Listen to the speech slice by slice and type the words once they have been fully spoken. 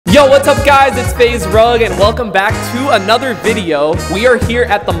Yo, what's up guys? It's FaZe Rug and welcome back to another video. We are here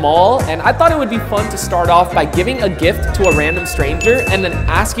at the mall and I thought it would be fun to start off by giving a gift to a random stranger and then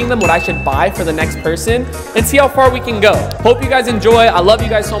asking them what I should buy for the next person and see how far we can go. Hope you guys enjoy. I love you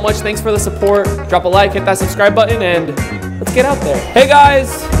guys so much. Thanks for the support. Drop a like, hit that subscribe button, and let's get out there. Hey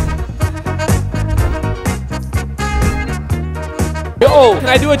guys. Yo, can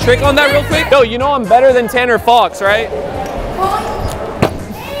I do a trick on that real quick? Yo, you know I'm better than Tanner Fox, right?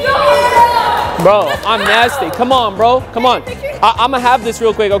 Bro, I'm nasty. Come on, bro. Come on. I'm gonna have this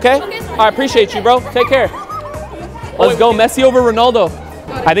real quick, okay? I appreciate you, bro. Take care. Let's go. Messi over Ronaldo.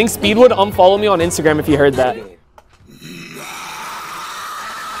 I think Speed would unfollow me on Instagram if you heard that.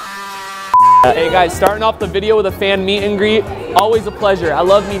 Hey guys, starting off the video with a fan meet and greet. Always a pleasure. I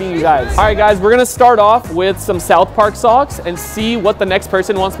love meeting you guys. All right guys, we're gonna start off with some South Park socks and see what the next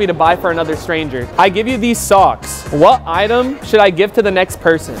person wants me to buy for another stranger. I give you these socks. What item should I give to the next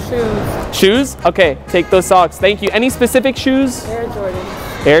person? Shoes. Shoes? Okay, take those socks. Thank you. Any specific shoes? Air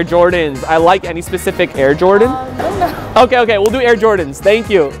Jordans. Air Jordans. I like any specific Air Jordan? No. Okay, we'll do Air Jordans. Thank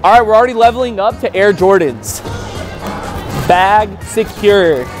you. All right, we're already leveling up to Air Jordans. Bag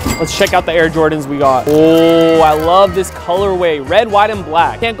secure. Let's check out the Air Jordans we got. Oh, I love this colorway. Red, white, and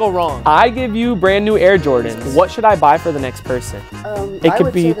black. Can't go wrong. I give you brand new Air Jordans. What should I buy for the next person? It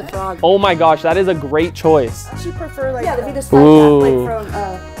could be the frog. Oh my gosh, that is a great choice. I actually prefer like the Venus flytrap,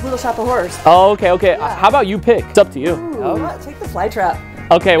 like from Little Shop of Horrors. Oh, okay. Yeah. How about you pick? It's up to you. Take the flytrap.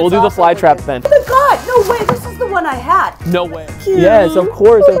 Okay, we'll do the flytrap then. Oh my god, no way, this is the one I had. No way. Cute. Yes, of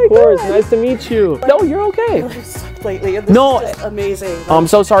course, of course. Nice to meet you. No, you're okay. I've sucked lately, and this is just amazing. I'm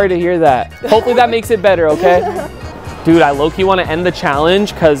so sorry to hear that. Hopefully that makes it better, okay? Dude, I low-key want to end the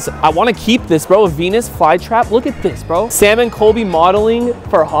challenge because I want to keep this, bro. A Venus flytrap. Look at this, bro. Sam and Colby modeling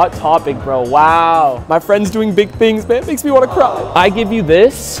for Hot Topic, bro. Wow. My friend's doing big things, man. It makes me want to cry. I give you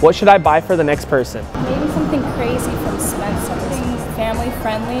this. What should I buy for the next person? Maybe something crazy from Spencer's. Something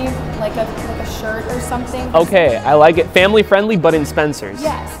family-friendly, like a shirt or something. Okay, I like it. Family-friendly, but in Spencer's.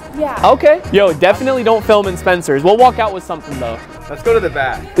 Yes, yeah. Okay. Yo, definitely don't film in Spencer's. We'll walk out with something, though. Let's go to the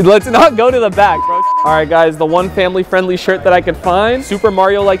back. Let's not go to the back, bro. All right, guys, the one family-friendly shirt that I could find. Super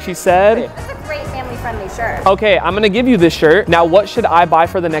Mario, like she said. That's a great family-friendly shirt. Okay, I'm gonna give you this shirt. Now, what should I buy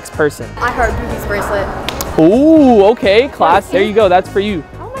for the next person? I heart boobies bracelet. Ooh, okay, class. There you go. That's for you.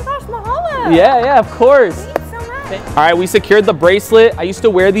 Oh my gosh, Mahalo. Yeah, of course. Thanks so much. All right, we secured the bracelet. I used to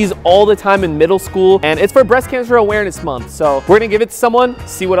wear these all the time in middle school, and it's for Breast Cancer Awareness Month. So we're gonna give it to someone,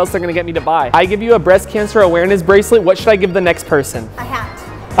 see what else they're gonna get me to buy. I give you a Breast Cancer Awareness bracelet. What should I give the next person? A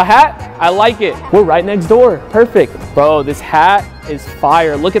hat. A hat? I like it. We're right next door. Perfect. Bro, this hat is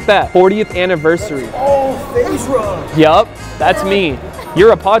fire. Look at that. 40th anniversary. Oh, FaZe Rug. Yup, that's me.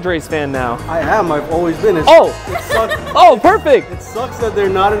 You're a Padres fan now. I am. I've always been. It sucks. Oh, perfect. It sucks that they're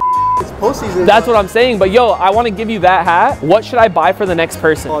not in it's postseason. That's what I'm saying. But yo, I want to give you that hat. What should I buy for the next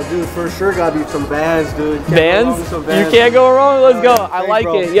person? Oh, dude, for sure gotta be some Vans, dude. Vans? You can't go wrong. Let's go. I like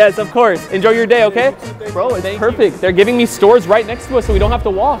it. Yes, of course. Enjoy your day, okay? Bro, it's perfect. They're giving me stores right next to us so we don't have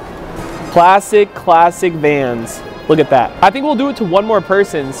to walk. Classic Vans. Look at that. I think we'll do it to one more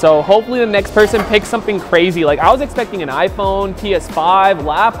person. So hopefully the next person picks something crazy. Like I was expecting an iPhone, PS5,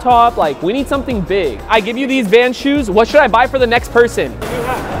 laptop. Like we need something big. I give you these Vans shoes. What should I buy for the next person?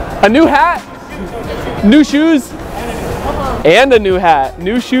 A new hat? New shoes? And a new hat.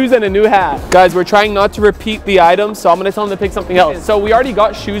 New shoes and a new hat. Guys, we're trying not to repeat the items, so I'm gonna tell them to pick something else. So we already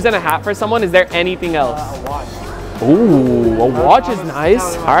got shoes and a hat for someone. Is there anything else? A watch. Ooh, a watch is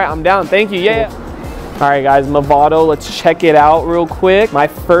nice. All right, I'm down. Thank you. Yeah. All right, guys, Movado. Let's check it out real quick. My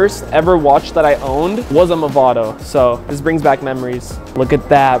first ever watch that I owned was a Movado, so this brings back memories. Look at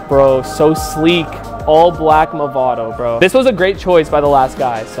that, bro. So sleek. All black Movado, bro. This was a great choice by the last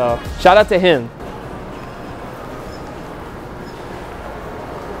guy, so shout out to him.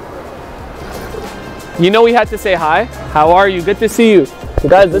 You know we had to say hi. How are you? Good to see you.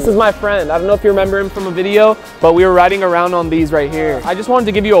 Guys, this is my friend. I don't know if you remember him from a video, but we were riding around on these right here. I just wanted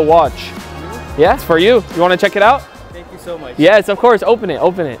to give you a watch. Yeah, it's for you. You want to check it out? Thank you so much. Yes, of course. Open it.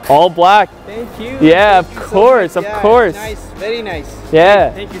 Open it. All black. Thank you. Yeah, Thank of course. So of course. Nice. Very nice.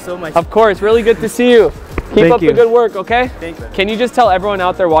 Yeah. Thank you so much. Of course. Really good to see you. Keep up the good work, okay? Thank you. Can you just tell everyone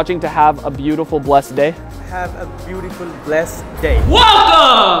out there watching to have a beautiful, blessed day? Have a beautiful, blessed day.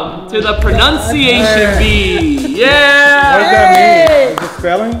 Welcome to the pronunciation bee. Yeah. What does that mean? Is it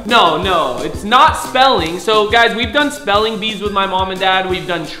spelling? No, it's not spelling. So guys, we've done spelling bees with my mom and dad. We've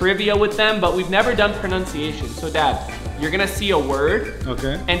done trivia with them, but we've never done pronunciation. So dad, you're gonna see a word,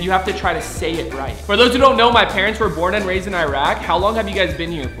 okay, and you have to try to say it right. For those who don't know, my parents were born and raised in Iraq. How long have you guys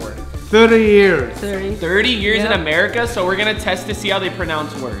been here for? 30 years. 30 years in America, so we're gonna test to see how they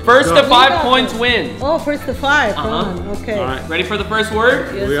pronounce words. First to 5 points wins. Oh, first to 5. Okay. All right, ready for the first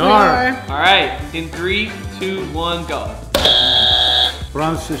word? Yes, We are. All right, in 3, 2, 1, go.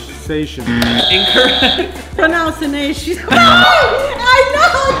 Pronunciation. Incorrect. Pronunciation. I know. I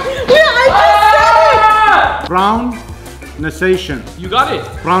just said it. Pronunciation. You got it.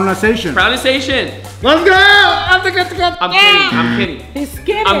 Pronunciation. Pronunciation. Let's go! I'm kidding. He's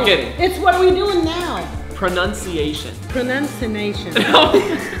kidding. I'm kidding. It's what we're doing now. Pronunciation. Pronunciation.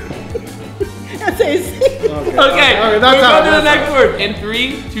 Okay, That's easy. Okay, we're that's going out, to the that's next out. word. In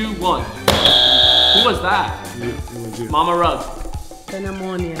 3, 2, 1. Who was that? Mama Rug.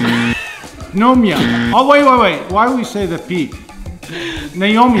 Pneumonia. Nomia. Oh wait. Why we say the P?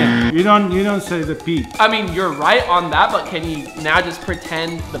 Naomia. You don't say the P. I mean, you're right on that, but can you now just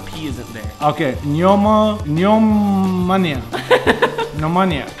pretend the P isn't there? Okay. Pneumonia.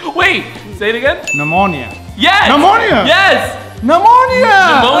 Pneumonia. Wait, say it again. Pneumonia. Yes. Pneumonia. Yes.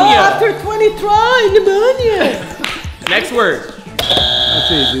 Pneumonia. Pneumonia. After 20 try, pneumonia. Next word.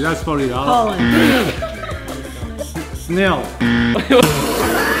 That's easy. That's for you. Pollen. Snail.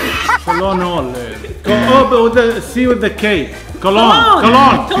 Colonol. Oh, but with the C with the K. Cologne.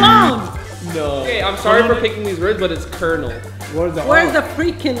 No. Okay, I'm sorry for picking these words, but it's Colonel. Where's the Where's R? the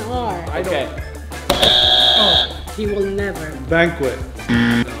freaking R? Okay. Oh, he will never. Banquet.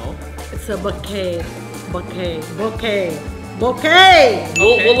 No. It's a bouquet. Bouquet. We'll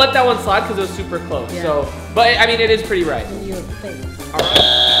let that one slide because it was super close. Yeah. So, but I mean, it is pretty right. In your face. All right.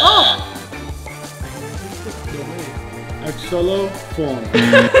 Oh. Xylophone.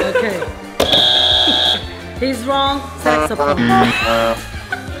 Okay. He's wrong. Saxophone.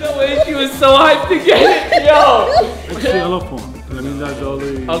 The way she was so hyped to get it, yo. Xylophone. I mean, that's all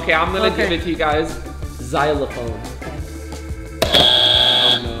the... Okay, I'm gonna give it to you guys. Xylophone.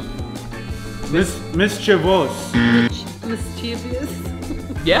 Oh no. Mischievous. Mischievous.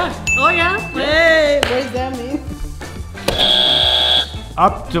 Yeah. Oh yeah? Hey, what does that mean?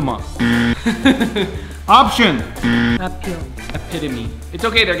 Optima. Option. Appeal. Epitome. It's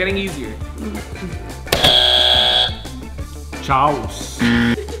okay, they're getting easier. Chaos.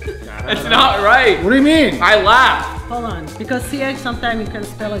 It's not right. What do you mean? I laughed. Hold on. Because CH sometimes you can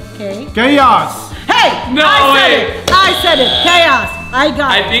spell it K. Chaos. Hey! No I way. said it. I said it. Chaos. I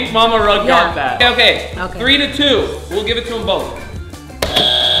got I it. think Mama Rug got Yeah. that. Okay. Okay. 3 to 2. We'll give it to them both.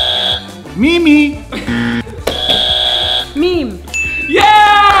 Mimi. Meme.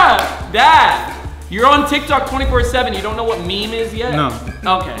 Yeah! Dad, you're on TikTok 24/7. You don't know what meme is yet? No.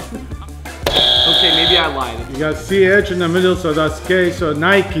 Okay. Okay, maybe I lied. You got CH in the middle, so that's K, so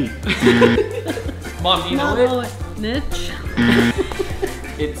Nike. Mom, do you know No, it? niche.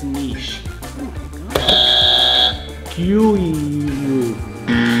 It's niche. Q.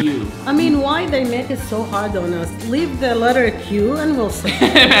 Q. I mean, why they make it so hard on us? Leave the letter Q and we'll see.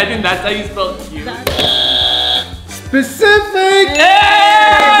 Imagine that's how you spell Q. Specific. Okay.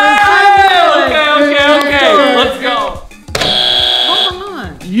 Let's go. Hold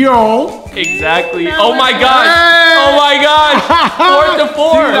on. Yo. Exactly. Oh my gosh. Oh my gosh. 4 to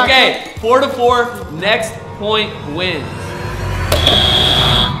 4. Okay. 4 to 4. Next point wins.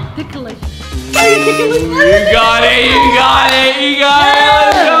 Ticklish. You got it. Let's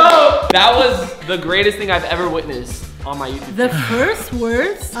go. That was the greatest thing I've ever witnessed on my YouTube. The first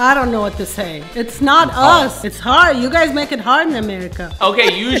words? I don't know what to say. It's not us. It's hard. You guys make it hard in America.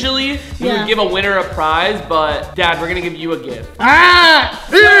 Okay, usually we would give a winner a prize, but Dad, we're gonna give you a gift. If I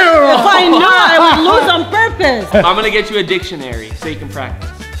knew, I would lose on purpose. I'm gonna get you a dictionary so you can practice.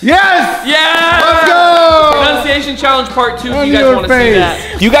 Yes! Yeah! Let's go! Pronunciation challenge part 2 if On you guys your want to see face.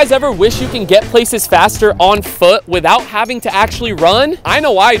 that. Do you guys ever wish you can get places faster on foot without having to actually run? I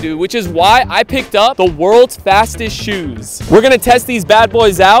know I do, which is why I picked up the world's fastest shoes. We're gonna test these bad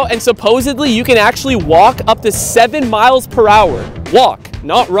boys out, and supposedly you can actually walk up to 7 miles per hour. Walk,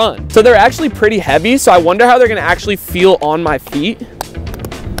 not run. So they're actually pretty heavy, so I wonder how they're gonna actually feel on my feet.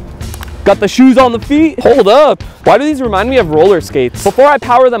 Got the shoes on the feet. Hold up. Why do these remind me of roller skates? Before I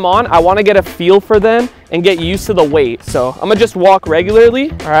power them on, I want to get a feel for them and get used to the weight. So I'm gonna just walk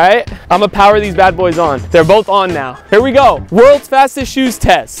regularly, all right? I'm gonna power these bad boys on. They're both on now. Here we go. World's fastest shoes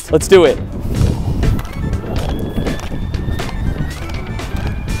test. Let's do it.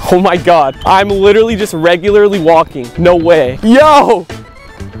 Oh my God. I'm literally just regularly walking. No way. Yo!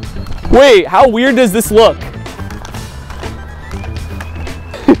 Wait, how weird does this look?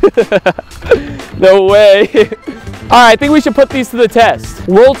 No way. All right, I think we should put these to the test.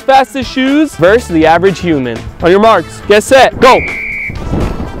 World's fastest shoes versus the average human. On your marks, get set, go.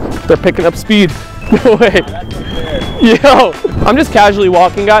 They're picking up speed. No way. Yo, I'm just casually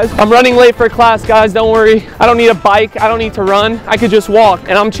walking, guys. I'm running late for class, guys. Don't worry. I don't need a bike. I don't need to run. I could just walk,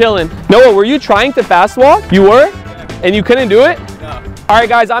 and I'm chilling. Noah, were you trying to fast walk? You were? And you couldn't do it? No. All right,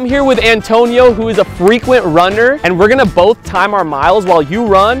 guys, I'm here with Antonio, who is a frequent runner, and we're gonna both time our miles while you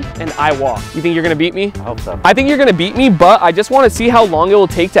run and I walk. You think you're gonna beat me? I hope so. I think you're gonna beat me, but I just wanna see how long it will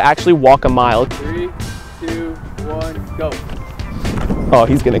take to actually walk a mile. 3, 2, 1, go. Oh,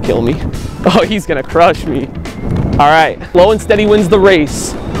 he's gonna kill me. Oh, he's gonna crush me. All right, slow and steady wins the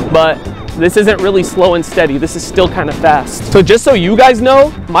race, but this isn't really slow and steady. This is still kind of fast. So just so you guys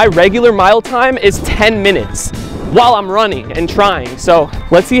know, my regular mile time is 10 minutes while I'm running and trying. So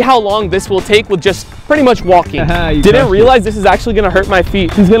let's see how long this will take with just pretty much walking. Didn't realize this is actually gonna hurt my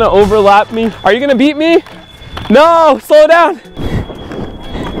feet. He's gonna overlap me. Are you gonna beat me? No, slow down.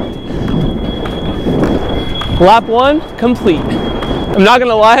 Lap 1, complete. I'm not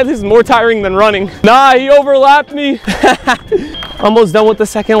gonna lie, this is more tiring than running. Nah, he overlapped me. Almost done with the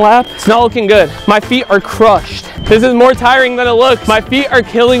second lap. It's not looking good. My feet are crushed. This is more tiring than it looks. My feet are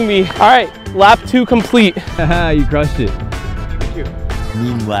killing me. All right, lap 2 complete. You crushed it.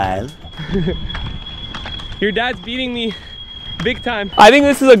 Meanwhile. Your dad's beating me big time. I think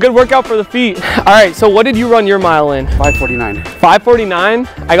this is a good workout for the feet. All right, so what did you run your mile in? 5:49. 5:49?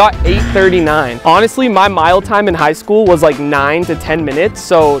 I got 8:39. Honestly, my mile time in high school was like 9 to 10 minutes.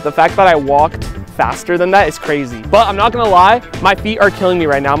 So the fact that I walked faster than that is crazy. But I'm not gonna lie, my feet are killing me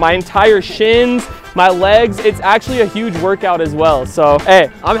right now. My entire shins, my legs, it's actually a huge workout as well. So, hey,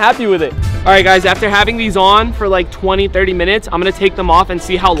 I'm happy with it. All right, guys, after having these on for like 20, 30 minutes, I'm gonna take them off and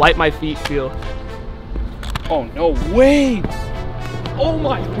see how light my feet feel. Oh, no way. Oh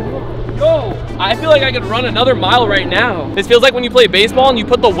my God, yo. I feel like I could run another mile right now. This feels like when you play baseball and you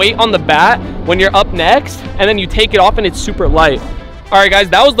put the weight on the bat when you're up next and then you take it off and it's super light. All right, guys,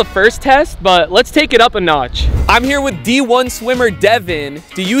 that was the first test, but let's take it up a notch. I'm here with D1 swimmer Devin.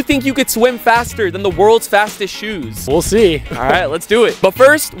 Do you think you could swim faster than the world's fastest shoes? We'll see. All right, let's do it. But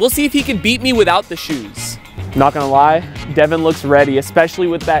first, we'll see if he can beat me without the shoes. Not gonna lie, Devin looks ready, especially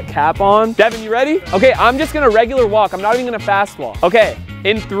with that cap on. Devin, you ready? Okay, I'm just gonna regular walk. I'm not even gonna fast walk. Okay,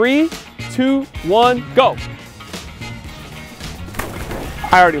 in 3, 2, 1, go.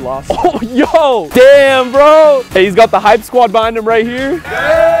 I already lost. Oh, yo, damn, bro. Hey, he's got the hype squad behind him right here.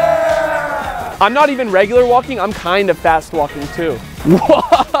 Yeah! I'm not even regular walking. I'm kind of fast walking too.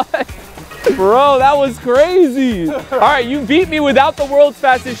 What? Bro, that was crazy. All right, you beat me without the world's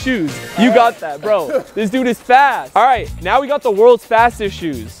fastest shoes. You got that, bro. This dude is fast. All right, now we got the world's fastest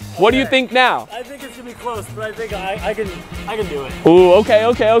shoes. What do you think now? I think it's gonna be close, but I think I can do it. Ooh, okay. All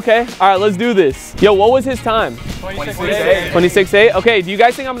right, let's do this. Yo, what was his time? 26.8. 26.8? Okay, do you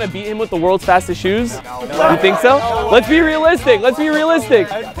guys think I'm gonna beat him with the world's fastest shoes? No. You think so? No. Let's be realistic. Let's be realistic.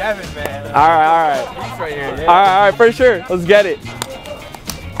 That's Devin, man. All right. He's right here. Yeah. All right, for sure. Let's get it.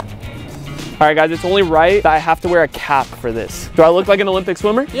 All right, guys, it's only right that I have to wear a cap for this. Do I look like an Olympic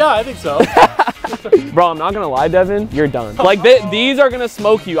swimmer? Yeah, I think so. Bro, I'm not gonna lie, Devin, you're done. Like, these are gonna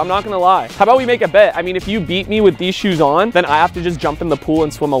smoke you, I'm not gonna lie. How about we make a bet? I mean, if you beat me with these shoes on, then I have to just jump in the pool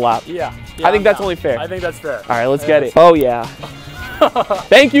and swim a lap. Yeah. I think that's only fair. I think that's fair. All right, let's get it. Oh, yeah.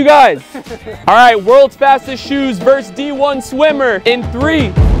 Thank you, guys. All right, world's fastest shoes versus D1 swimmer in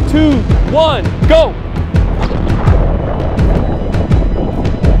 3, 2, 1, go.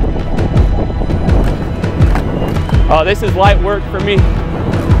 Oh, this is light work for me.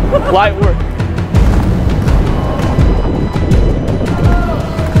 Light work.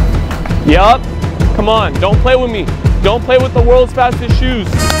 Yup. Come on, don't play with me. Don't play with the world's fastest shoes.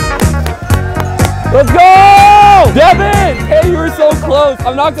 Let's go! Devin! Hey, you were so close.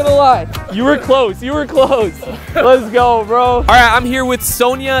 I'm not gonna lie. You were close. You were close. Let's go, bro. All right, I'm here with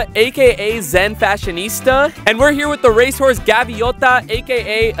Sonia, aka Zen Fashionista, and we're here with the racehorse Gaviota,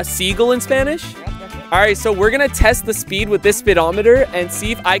 aka a seagull in Spanish. All right, so we're gonna test the speed with this speedometer and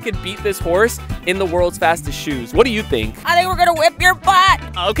see if I could beat this horse in the world's fastest shoes. What do you think? I think we're gonna whip your butt.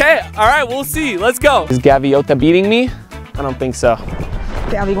 Okay, all right, we'll see. Let's go. Is Gaviota beating me? I don't think so.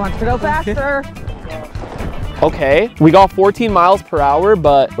 Gavi wants to go faster. Okay, we got 14 miles per hour,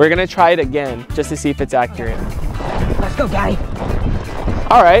 but we're gonna try it again just to see if it's accurate. Let's go, Gavi.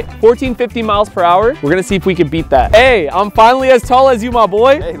 All right, 14, 15 miles per hour. We're gonna see if we can beat that. Hey, I'm finally as tall as you, my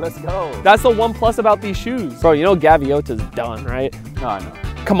boy. Hey, let's go. That's the one plus about these shoes. Bro, you know Gaviota's done, right? No.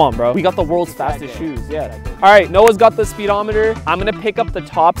 Come on, bro. We got the world's fastest shoes, yeah. All right, Noah's got the speedometer. I'm gonna pick up the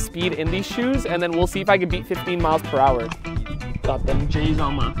top speed in these shoes and then we'll see if I can beat 15 miles per hour. Got them J's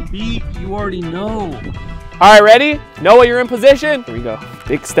on my feet, you already know. All right, ready? Noah, you're in position. Here we go,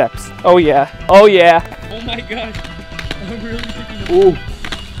 big steps. Oh yeah, oh yeah. Oh my gosh, I'm really thinking. Ooh.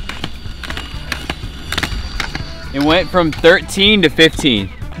 It went from 13 to 15.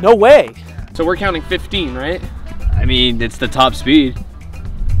 No way. So we're counting 15, right? I mean, it's the top speed.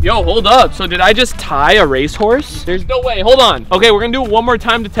 Yo, hold up. So did I just tie a racehorse? There's no way. Hold on. Okay, we're gonna do it one more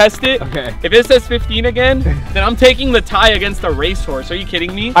time to test it. Okay. If it says 15 again, then I'm taking the tie against a racehorse. Are you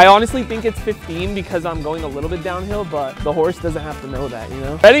kidding me? I honestly think it's 15 because I'm going a little bit downhill, but the horse doesn't have to know that, you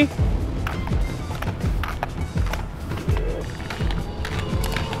know? Ready?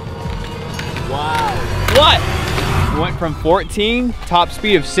 Wow. What? It went from 14, top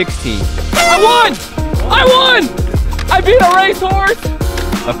speed of 16. I won! I won! I beat a racehorse!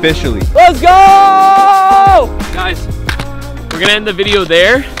 Officially. Let's go! Guys, we're gonna end the video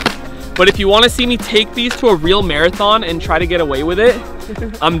there. But if you wanna see me take these to a real marathon and try to get away with it,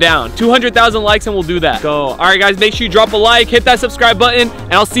 I'm down. 200,000 likes and we'll do that. Go. All right, guys, make sure you drop a like, hit that subscribe button,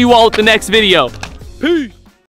 and I'll see you all at the next video. Peace.